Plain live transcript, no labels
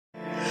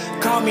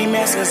Call me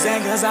Master Zan,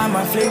 cause I'm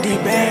a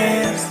FUG'D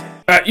bands.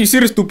 You see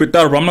the stupid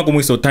thought, bro. I'm not gonna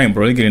waste your time,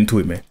 bro. Let's get into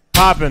it, man.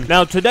 Poppin'.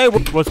 Now today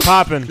was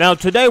poppin'. Now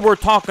today we're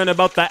talking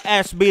about the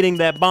ass beating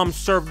that Bomb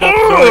served up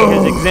during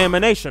his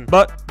examination.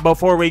 But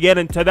before we get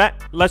into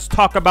that, let's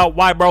talk about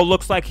why bro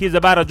looks like he's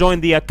about to join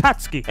the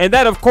Akatsuki. And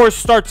that of course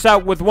starts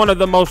out with one of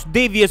the most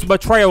devious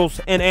betrayals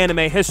in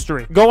anime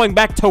history. Going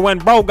back to when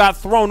bro got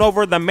thrown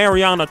over the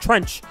Mariana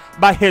Trench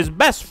by his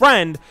best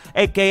friend,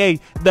 aka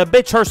the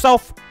bitch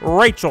herself,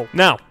 Rachel.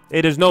 Now,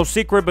 it is no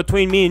secret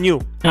between me and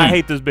you. I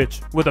hate this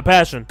bitch with a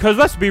passion. Cause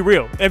let's be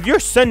real, if you're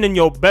sending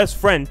your best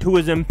friend to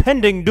his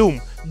impending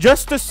doom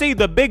just to see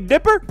the Big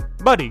Dipper,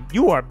 buddy,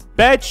 you are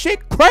bad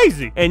shit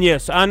crazy. And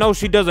yes, I know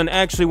she doesn't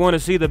actually want to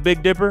see the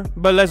Big Dipper,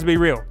 but let's be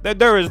real,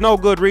 there is no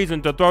good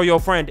reason to throw your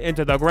friend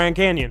into the Grand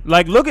Canyon.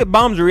 Like, look at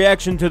Bomb's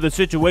reaction to the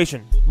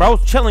situation.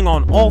 Bro's chilling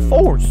on all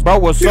fours. Bro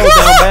was so down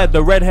bad,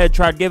 the redhead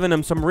tried giving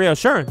him some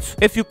reassurance.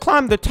 If you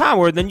climb the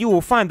tower, then you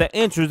will find the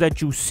answers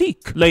that you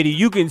seek. Lady,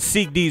 you can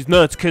seek these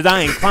nuts, cause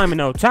I ain't climbing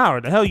no tower.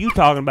 The hell you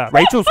talking about?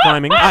 Rachel's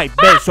climbing. I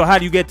bet, so how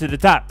do you get to the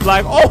top?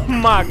 Like, oh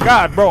my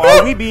god, bro,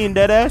 are we being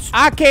dead ass?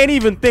 I can't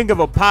even think of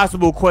a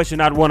possible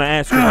question I'd want to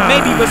ask her.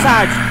 Maybe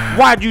besides,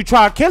 why'd you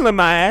try killing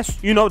my ass?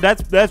 You know,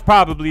 that's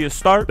probably a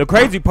start. The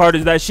crazy part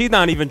is that she's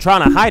not even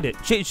trying to hide it.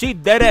 She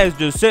dead ass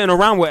just sitting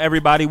around with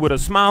everybody with a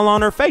smile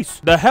on her face.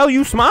 The hell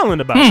you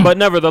smiling about? But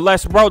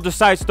nevertheless, bro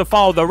decides to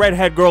follow the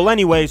redhead girl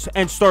anyways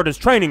and start his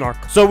training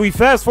arc. So we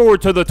fast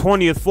forward to the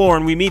 20th floor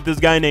and we meet this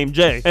guy named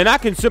Jay. And I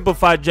can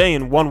simplify Jay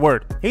in one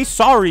word. He's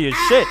sorry as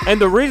shit. And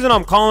the reason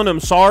I'm calling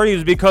him sorry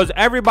is because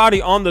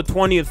everybody on the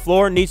 20th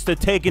floor needs to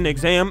take an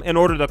exam in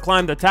order to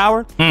climb the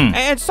tower.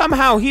 And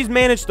somehow he's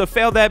managed to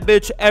fail that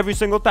bitch every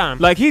single time.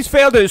 Like, he's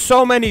failed it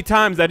so many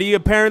times that he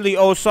apparently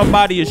owes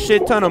somebody a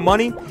shit ton of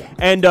money.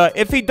 And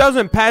if he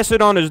doesn't pass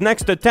it on his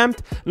next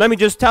attempt, let me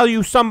just tell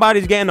you,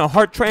 somebody's getting a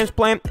heart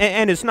transplant,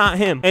 and it's not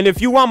him. And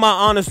if you want my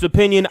honest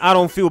opinion, I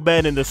don't feel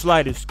bad in the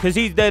slightest, because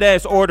he's dead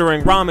ass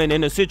ordering ramen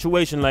in a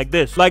situation like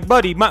this. Like,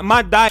 buddy,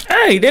 my diet.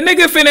 Hey, that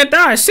nigga finna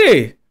die,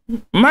 shit.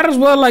 Might as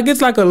well, like,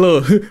 it's like a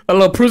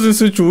little prison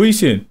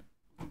situation.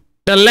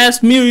 The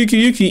last meal you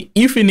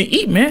finna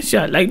eat, man.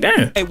 Shit, like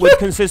that. It would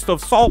consist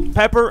of salt,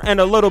 pepper, and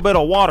a little bit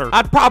of water.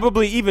 I'd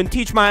probably even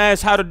teach my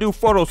ass how to do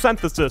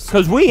photosynthesis,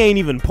 cause we ain't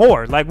even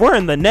poor. Like, we're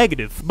in the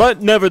negative.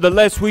 But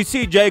nevertheless, we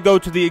see Jay go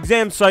to the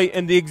exam site,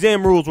 and the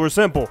exam rules were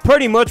simple.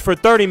 Pretty much for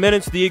 30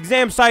 minutes, the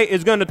exam site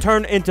is gonna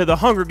turn into the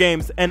Hunger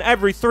Games, and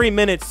every 3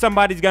 minutes,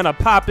 somebody's gonna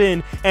pop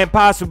in and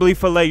possibly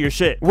fillet your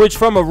shit. Which,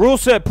 from a rule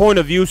set point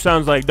of view,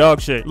 sounds like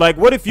dog shit. Like,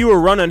 what if you were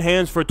running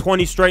hands for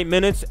 20 straight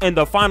minutes, and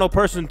the final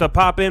person to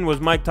pop in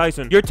was Mike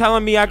Tyson? You're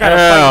telling me I gotta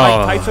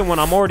fight Mike Tyson when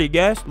I'm already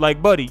gassed?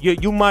 Like, buddy,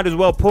 you might as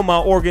well put my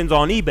organs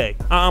on eBay.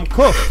 I'm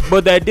cooked.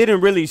 But that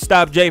didn't really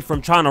stop Jay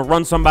from trying to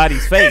run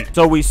somebody's fade.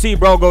 So we see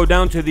bro go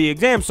down to the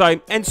exam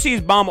site and sees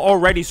Bomb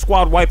already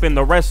squad wiping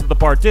the rest of the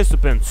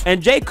participants.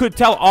 And Jay could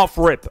tell off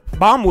rip,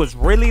 Bomb was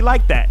really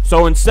like that.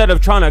 So instead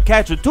of trying to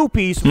catch a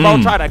two-piece,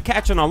 bro tried to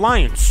catch an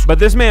alliance. But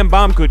this man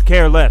Bomb could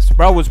care less.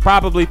 Bro was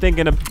probably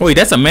thinking of— wait,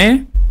 that's a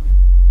man?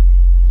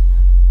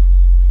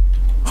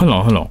 Hold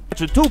on.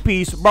 Catch a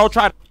two-piece, bro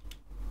tried—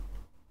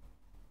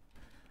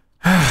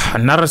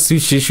 another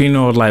situation,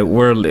 or like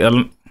where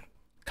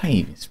can't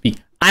even speak.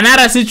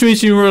 Another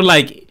situation where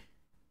like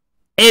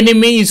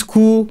anime is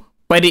cool,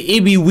 but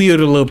it be weird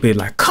a little bit.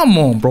 Like, come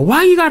on, bro,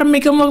 why you gotta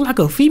make him look like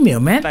a female,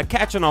 man? to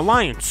catch an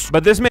alliance.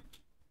 But this man—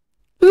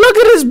 look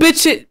at this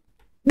bitch shit.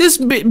 This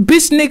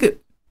bitch nigga.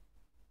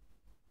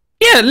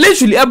 Yeah,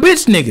 literally a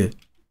bitch nigga.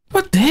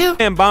 What the hell?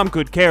 And Bomb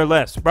could care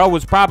less. Bro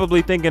was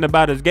probably thinking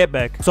about his get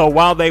back. So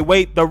while they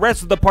wait, the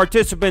rest of the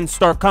participants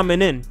start coming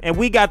in. And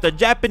we got the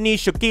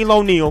Japanese Shaquille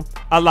O'Neal,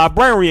 a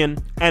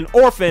librarian, an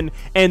orphan,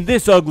 and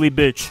this ugly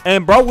bitch.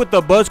 And bro with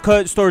the buzz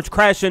cut starts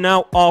crashing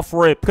out off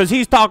rip. Cause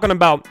he's talking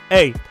about,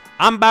 hey,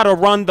 I'm about to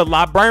run the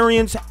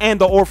librarians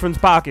and the orphans'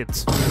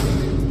 pockets.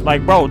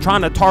 Like, bro,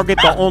 trying to target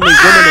the only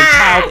woman and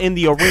child in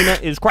the arena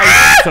is crazy.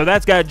 So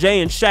that's got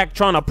Jay and Shaq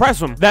trying to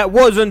press him. That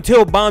was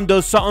until Bomb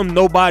does something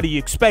nobody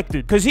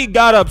expected. Cause he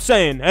got up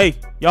saying, hey,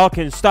 y'all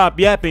can stop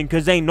yapping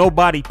cause ain't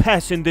nobody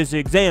passing this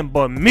exam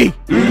but me.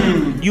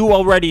 You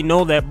already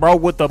know that bro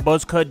with the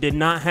buzz cut did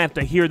not have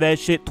to hear that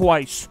shit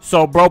twice.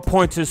 So bro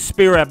points his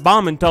spear at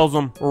Bomb and tells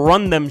him,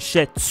 run them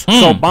shits.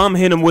 So Bomb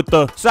hit him with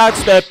the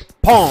sidestep,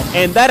 palm,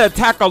 and that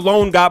attack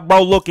alone got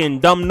bro looking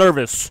dumb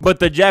nervous. But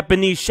the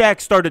Japanese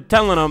Shaq started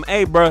telling him,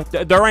 hey bro,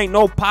 there ain't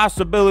no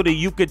possibility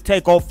you could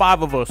take all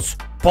 5 of us.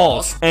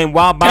 Pause. And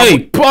while Bomb— hey,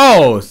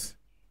 pause.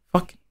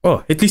 Fuck.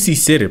 Oh, at least he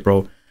said it,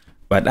 bro.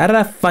 But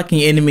other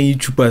fucking anime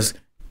YouTubers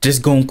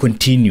just gonna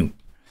continue.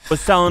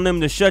 Was telling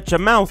him to shut your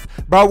mouth,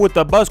 bro with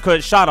the buzz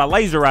cut shot a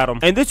laser at him.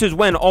 And this is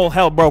when all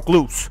hell broke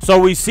loose. So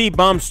we see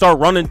Bomb start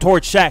running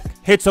towards Shaq,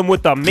 hits him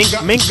with the mink,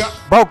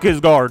 broke his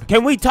guard.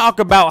 Can we talk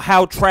about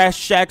how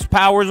trash Shaq's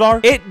powers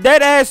are? It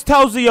dead ass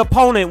tells the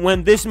opponent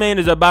when this man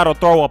is about to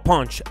throw a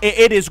punch.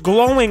 It is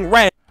glowing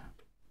red.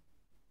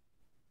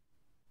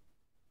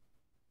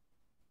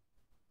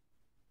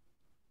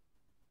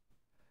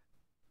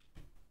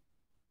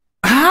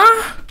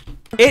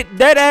 It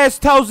dead ass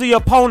tells the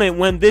opponent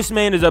when this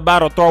man is about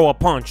to throw a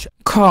punch.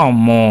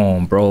 Come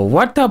on, bro.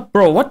 What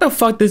the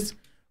fuck this?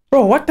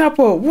 Bro, what type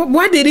of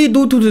what did he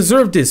do to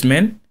deserve this,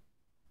 man?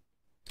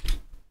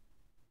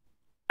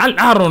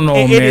 I don't know,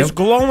 man. It is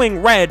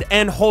glowing red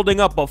and holding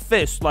up a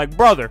fist. Like,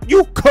 brother,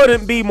 you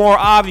couldn't be more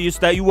obvious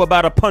that you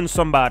about to punch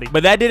somebody.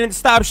 But that didn't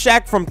stop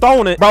Shaq from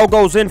throwing it. Bro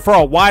goes in for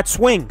a wide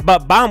swing.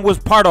 But Bomb was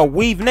part of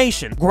Weave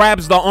Nation.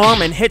 Grabs the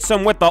arm and hits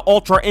him with the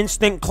Ultra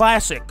Instinct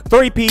Classic.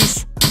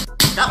 3-piece.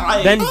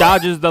 Then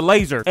dodges the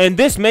laser. And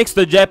this makes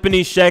the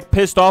Japanese Shaq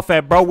pissed off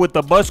at bro with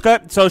the buzz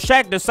cut. So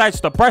Shaq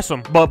decides to press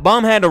him. But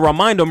Bomb had to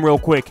remind him real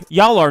quick.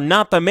 Y'all are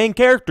not the main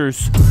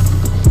characters.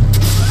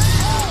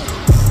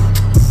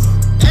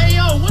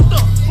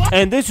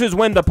 And this is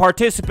when the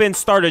participants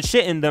started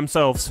shitting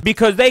themselves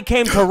because they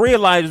came to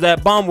realize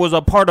that Bomb was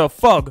a part of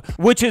FUG'D,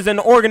 which is an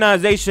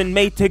organization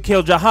made to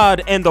kill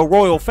Jihad and the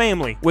royal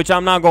family, which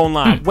I'm not gonna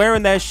lie.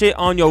 Wearing that shit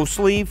on your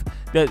sleeve,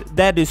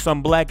 that is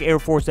some black Air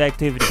Force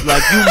activity.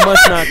 Like, you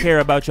must not care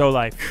about your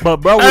life. But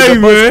bro with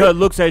the buzz cut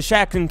looks at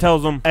Shaq and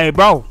tells him, hey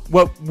bro,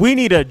 well, we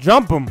need to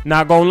jump him.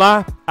 Not gonna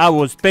lie, I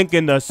was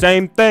thinking the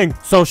same thing.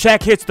 So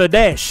Shaq hits the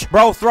dash.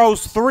 Bro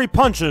throws 3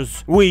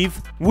 punches.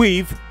 Weave,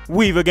 weave,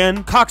 weave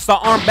again. Cocks the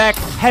arm back,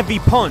 heavy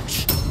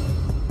punch.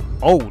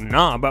 Oh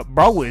nah, but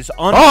bro is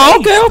unfazed. Oh,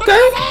 okay.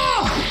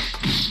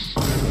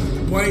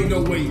 Boy, ain't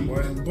no way,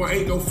 boy. Boy,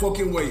 ain't no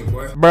fucking way,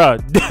 boy.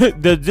 Bruh,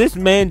 does this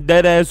man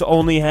deadass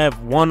only have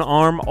one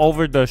arm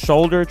over the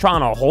shoulder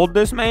trying to hold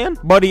this man?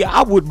 Buddy,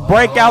 I would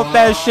break out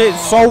that shit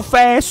so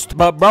fast.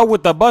 But bro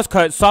with the buzz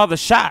cut saw the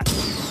shot.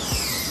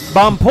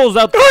 Bomb pulls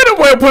out the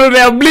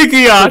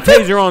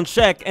taser on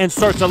Shaq and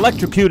starts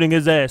electrocuting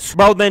his ass.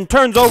 Bro then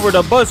turns over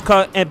the buzz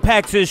cut and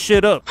packs his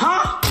shit up.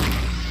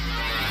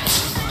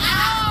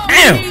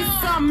 Damn.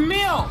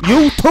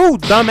 You too,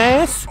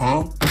 dumbass.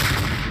 Huh?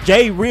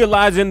 Jay,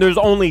 realizing there's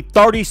only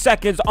 30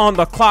 seconds on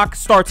the clock,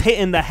 starts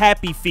hitting the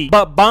happy feet.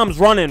 But Bomb's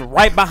running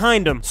right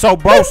behind him. So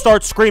bro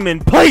starts screaming,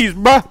 please,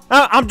 bruh,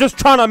 I'm just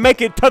trying to make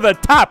it to the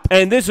top.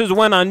 And this is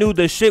when I knew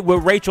the shit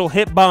with Rachel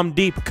hit Bomb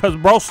deep, because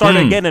bro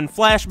started getting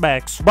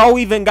flashbacks. Bro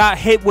even got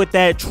hit with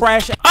that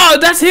trash. Oh,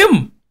 that's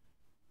him.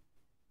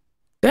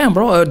 Damn,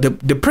 bro,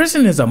 the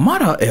prison is a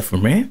mother effer,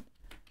 man.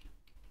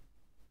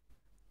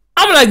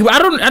 I'm like, I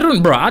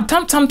don't, bro.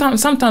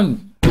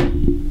 Sometimes.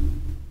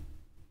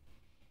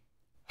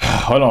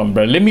 Hold on,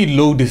 bro. Let me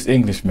load this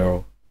English,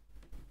 bro.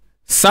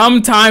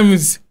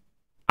 Sometimes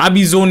I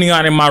be zoning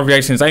out in my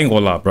reactions. I ain't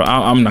gonna lie, bro.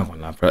 I'm not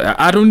gonna lie, bro.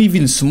 I don't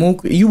even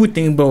smoke. You would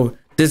think, bro,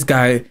 this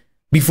guy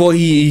before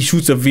he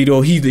shoots a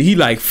video, he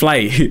like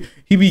fly.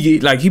 he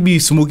be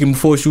smoking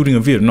before shooting a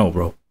video. No,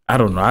 bro. I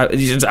don't know.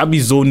 I be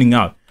zoning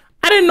out.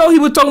 I didn't know he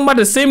was talking about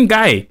the same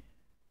guy.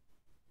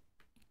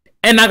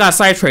 And I got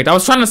sidetracked. I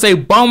was trying to say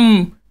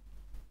Bomb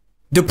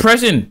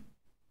depression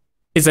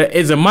is a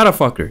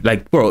motherfucker.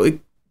 Like, bro,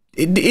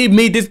 it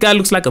made this guy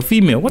looks like a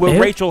female. What the hell?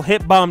 Rachel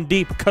hit Bomb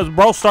deep because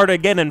bro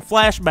started getting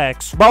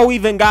flashbacks. Bro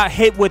even got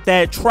hit with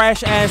that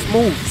trash ass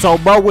move. So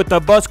bro with the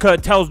buzz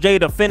cut tells Jay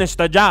to finish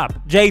the job.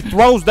 Jay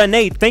throws the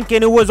nade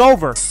thinking it was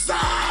over.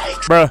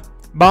 Bruh,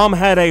 Bomb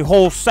had a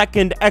whole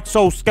second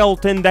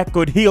exoskeleton that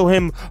could heal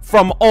him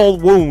from all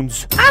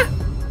wounds.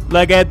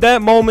 Like at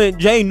that moment,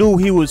 Jay knew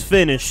he was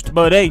finished.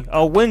 But hey,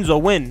 a win's a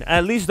win.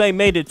 At least they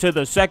made it to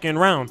the second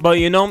round. But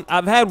you know,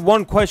 I've had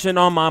one question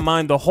on my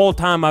mind the whole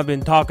time I've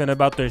been talking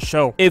about this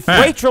show. If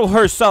Rachel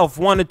herself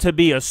wanted to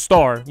be a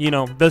star, you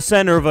know, the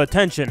center of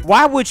attention,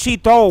 why would she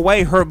throw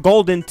away her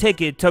golden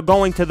ticket to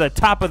going to the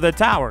top of the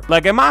tower?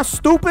 Like, am I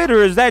stupid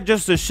or is that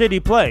just a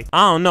shitty play?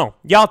 I don't know.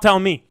 Y'all tell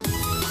me.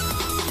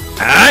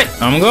 Alright,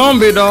 I'm gonna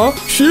be dog.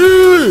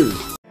 Shit.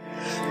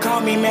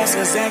 Call me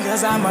Master Zen,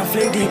 cause I'm a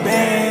 50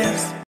 bands.